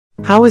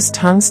How is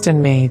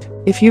tungsten made?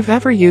 If you've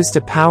ever used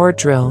a power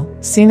drill,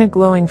 seen a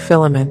glowing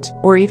filament,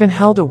 or even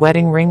held a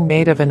wedding ring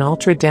made of an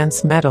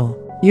ultra-dense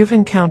metal, you've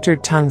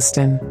encountered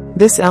tungsten.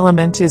 This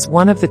element is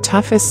one of the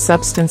toughest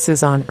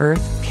substances on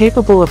Earth,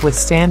 capable of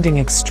withstanding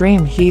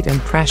extreme heat and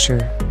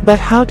pressure. But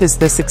how does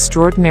this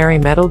extraordinary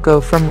metal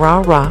go from raw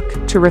rock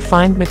to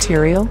refined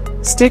material?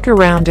 Stick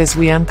around as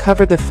we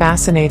uncover the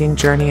fascinating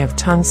journey of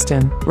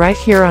tungsten, right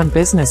here on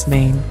Business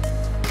Main.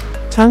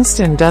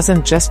 Tungsten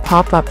doesn't just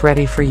pop up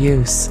ready for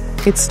use.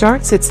 It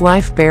starts its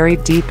life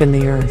buried deep in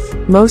the earth.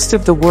 Most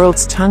of the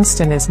world's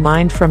tungsten is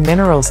mined from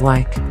minerals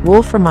like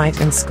wolframite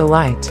and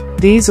scolite.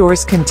 These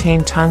ores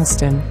contain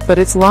tungsten, but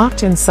it's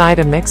locked inside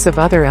a mix of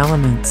other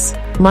elements.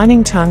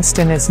 Mining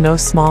tungsten is no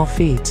small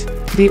feat.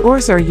 The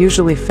ores are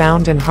usually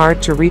found in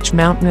hard-to-reach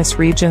mountainous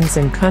regions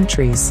in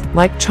countries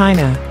like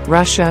China,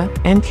 Russia,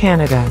 and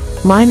Canada.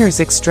 Miners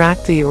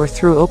extract the ore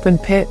through open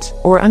pit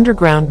or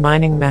underground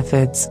mining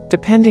methods,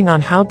 depending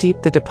on how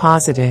deep the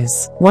deposit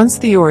is. Once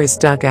the ore is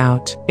dug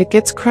out, it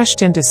gets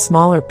crushed into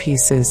smaller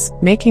pieces,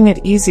 making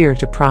it easier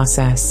to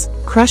process.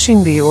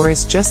 Crushing the ore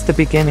is just the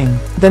beginning.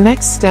 The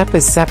next step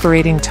is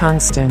separating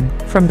tungsten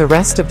from the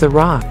rest of the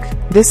rock.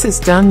 This is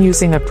done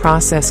using a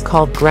process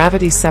called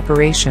gravity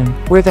separation,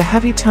 where the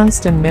heavy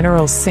tungsten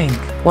minerals sink,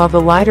 while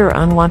the lighter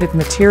unwanted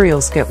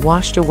materials get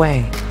washed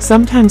away.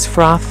 Sometimes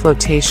froth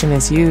flotation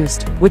is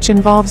used, which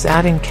involves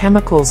adding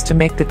chemicals to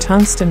make the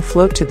tungsten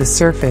float to the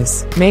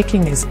surface,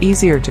 making it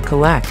easier to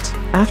collect.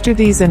 After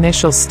these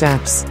initial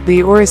steps,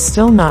 the ore is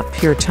still not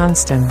pure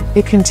tungsten.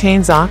 It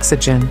contains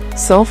oxygen,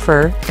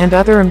 sulfur, and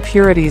other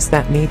impurities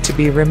that need to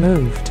be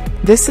removed.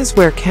 This is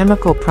where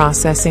chemical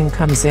processing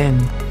comes in.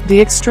 The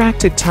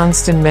extracted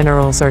tungsten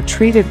minerals are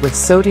treated with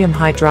sodium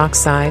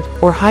hydroxide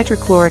or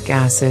hydrochloric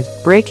acid,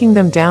 breaking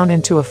them down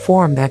into a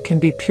form that can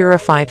be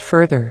purified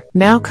further.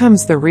 Now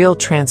comes the real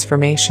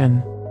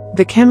transformation.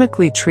 The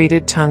chemically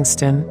treated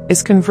tungsten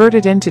is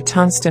converted into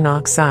tungsten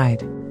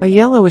oxide, a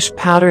yellowish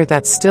powder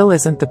that still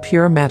isn't the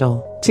pure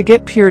metal. To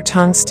get pure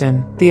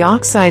tungsten, the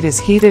oxide is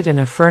heated in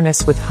a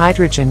furnace with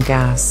hydrogen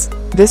gas.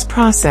 This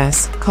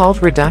process,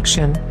 called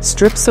reduction,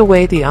 strips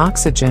away the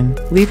oxygen,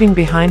 leaving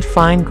behind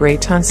fine gray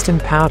tungsten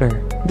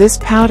powder. This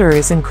powder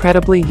is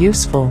incredibly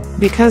useful,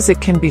 because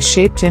it can be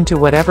shaped into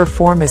whatever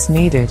form is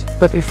needed,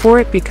 but before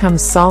it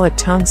becomes solid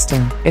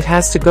tungsten, it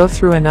has to go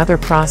through another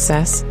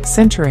process,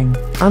 sintering.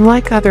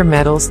 Unlike other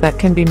metals that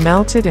can be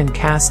melted and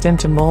cast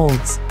into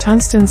molds,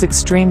 tungsten's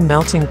extreme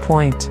melting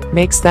point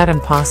makes that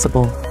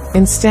impossible.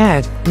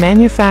 Instead,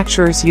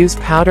 manufacturers use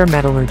powder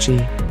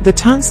metallurgy. The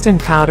tungsten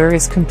powder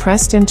is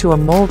compressed into a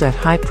mold at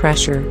high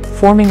pressure,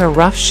 forming a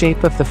rough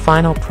shape of the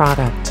final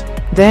product.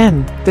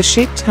 Then, the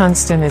shaped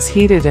tungsten is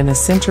heated in a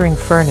sintering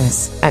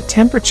furnace, at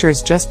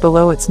temperatures just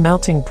below its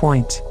melting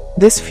point.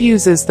 This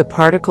fuses the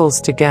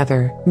particles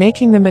together,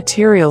 making the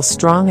material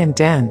strong and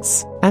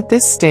dense. At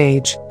this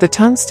stage, the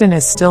tungsten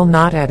is still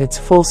not at its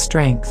full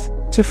strength.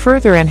 To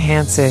further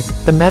enhance it,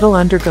 the metal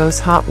undergoes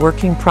hot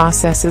working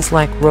processes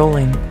like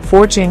rolling,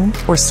 forging,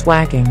 or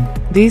swagging.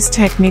 These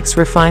techniques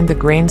refine the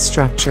grain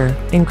structure,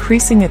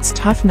 increasing its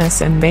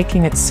toughness and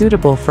making it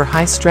suitable for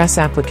high-stress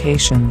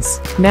applications.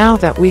 Now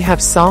that we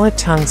have solid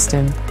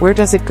tungsten, where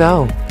does it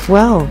go?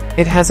 Well,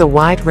 it has a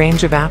wide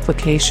range of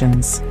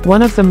applications.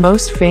 One of the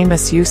most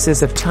famous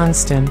uses of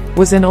tungsten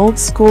was in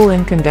old-school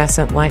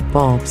incandescent light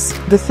bulbs.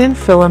 The thin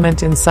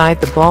filament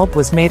inside the bulb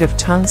was made of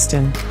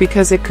tungsten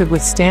because it could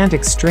withstand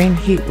extreme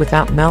heat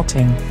without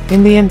melting.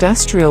 In the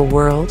industrial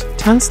world,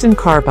 tungsten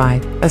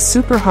carbide, a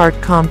super hard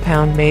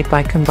compound made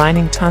by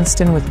combining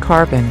tungsten with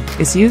carbon,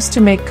 is used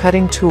to make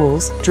cutting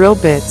tools, drill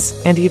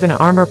bits, and even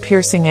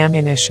armor-piercing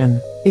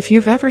ammunition. If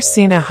you've ever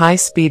seen a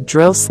high-speed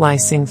drill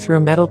slicing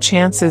through metal,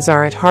 chances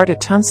are it had a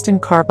tungsten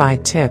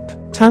carbide tip.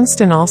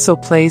 Tungsten also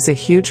plays a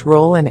huge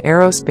role in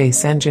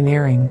aerospace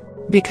engineering.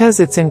 Because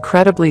it's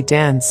incredibly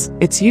dense,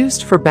 it's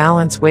used for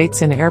balance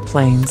weights in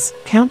airplanes,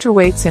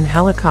 counterweights in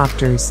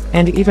helicopters,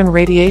 and even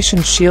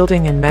radiation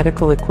shielding in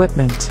medical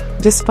equipment.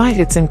 Despite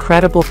its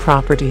incredible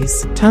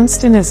properties,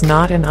 tungsten is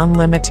not an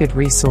unlimited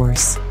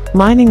resource.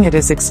 Mining it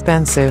is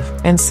expensive,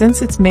 and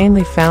since it's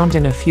mainly found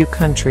in a few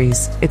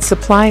countries, its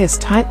supply is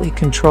tightly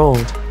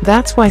controlled.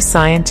 That's why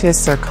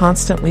scientists are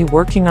constantly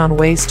working on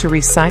ways to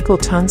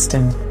recycle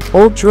tungsten.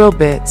 Old drill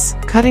bits,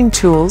 cutting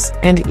tools,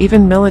 and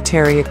even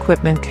military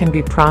equipment can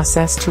be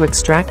processed to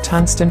extract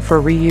tungsten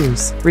for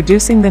reuse,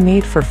 reducing the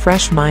need for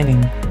fresh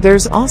mining.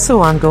 There's also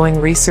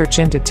ongoing research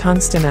into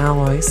tungsten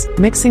alloys,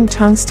 mixing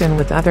tungsten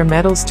with other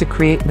metals to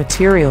create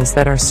materials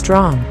that are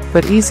strong,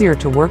 but easier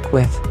to work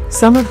with.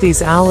 Some of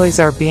these alloys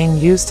are being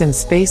used in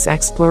space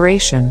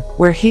exploration,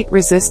 where heat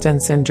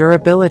resistance and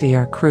durability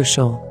are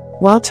crucial.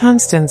 While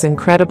tungsten's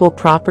incredible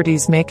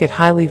properties make it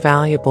highly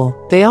valuable,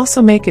 they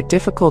also make it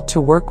difficult to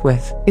work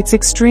with. Its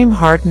extreme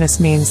hardness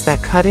means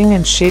that cutting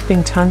and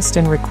shaping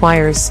tungsten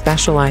requires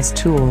specialized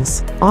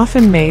tools,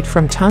 often made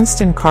from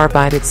tungsten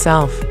carbide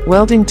itself.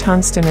 Welding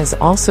tungsten is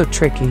also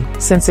tricky,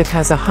 since it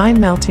has a high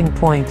melting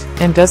point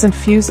and doesn't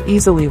fuse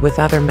easily with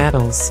other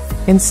metals.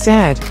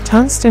 Instead,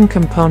 tungsten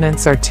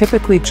components are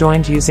typically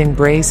joined using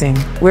brazing,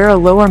 where a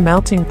lower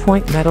melting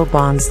point metal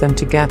bonds them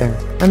together.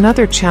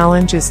 Another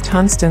challenge is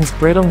tungsten's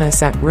brittleness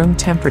at room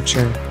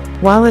temperature.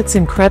 While it's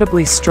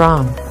incredibly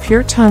strong,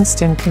 pure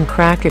tungsten can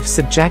crack if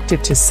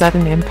subjected to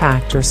sudden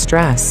impact or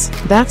stress.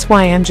 That's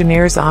why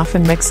engineers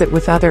often mix it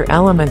with other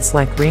elements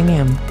like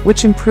rhenium,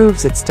 which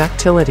improves its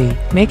ductility,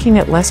 making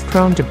it less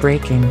prone to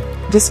breaking.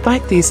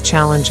 Despite these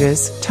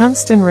challenges,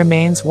 tungsten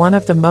remains one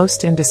of the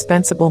most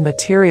indispensable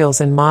materials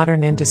in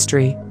modern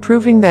industry,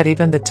 proving that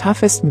even the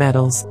toughest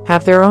metals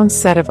have their own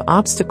set of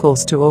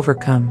obstacles to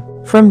overcome.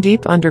 From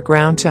deep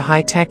underground to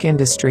high-tech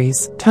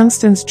industries,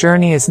 tungsten's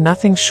journey is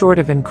nothing short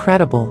of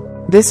incredible.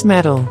 This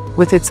metal,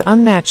 with its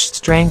unmatched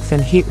strength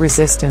and heat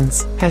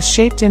resistance, has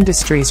shaped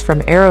industries from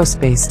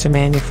aerospace to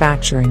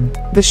manufacturing.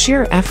 The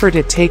sheer effort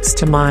it takes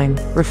to mine,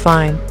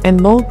 refine,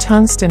 and mold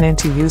tungsten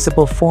into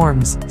usable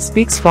forms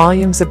speaks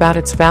volumes about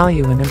its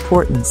value and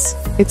importance.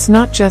 It's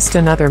not just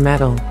another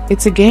metal,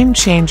 it's a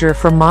game-changer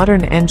for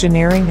modern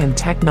engineering and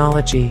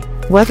technology.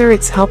 Whether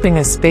it's helping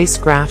a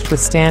spacecraft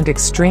withstand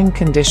extreme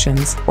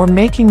conditions or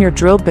making your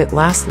drill bit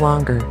last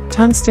longer,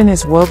 tungsten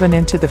is woven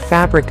into the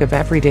fabric of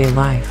everyday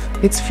life.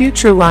 Its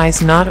future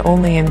lies not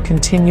only in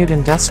continued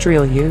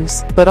industrial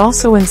use, but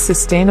also in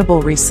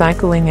sustainable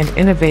recycling and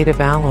innovative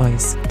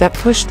alloys that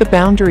push the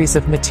boundaries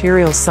of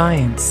material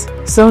science.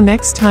 So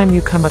next time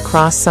you come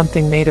across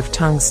something made of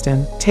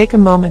tungsten, take a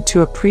moment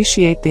to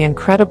appreciate the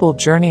incredible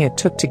journey it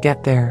took to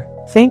get there.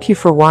 Thank you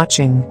for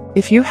watching.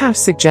 If you have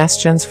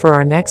suggestions for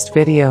our next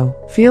video,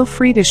 feel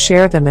free to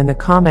share them in the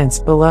comments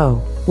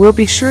below. We'll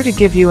be sure to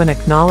give you an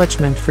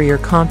acknowledgement for your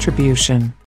contribution.